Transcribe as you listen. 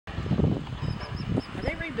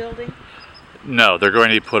building? No, they're going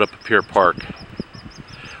to put up a pier park,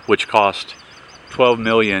 which cost $12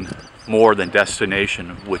 million more than Destination,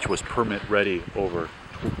 which was permit ready over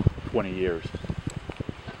 20 years.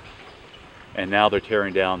 And now they're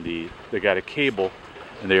tearing down they got a cable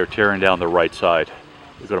and they are tearing down the right side.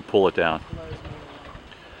 They're going to pull it down.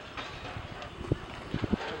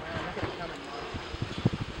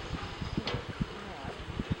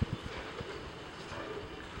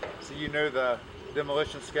 So you know the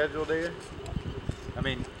demolition schedule, do you? I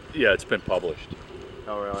mean... Yeah, it's been published.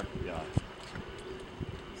 Oh, really? Yeah.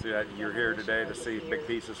 So you're here today to see big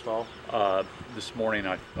pieces fall? This morning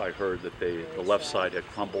I heard that the left side had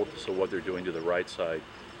crumbled, so what they're doing to the right side,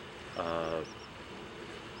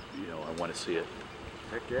 you know, I want to see it.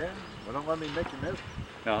 Heck yeah. Well, don't let me make you miss.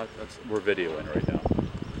 No, we're videoing right now.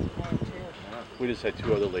 We just had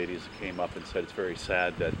two other ladies that came up and said it's very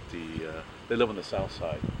sad that they live on the south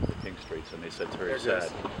side, the King Streets, and they said it's very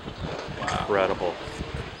sad. Wow. Incredible.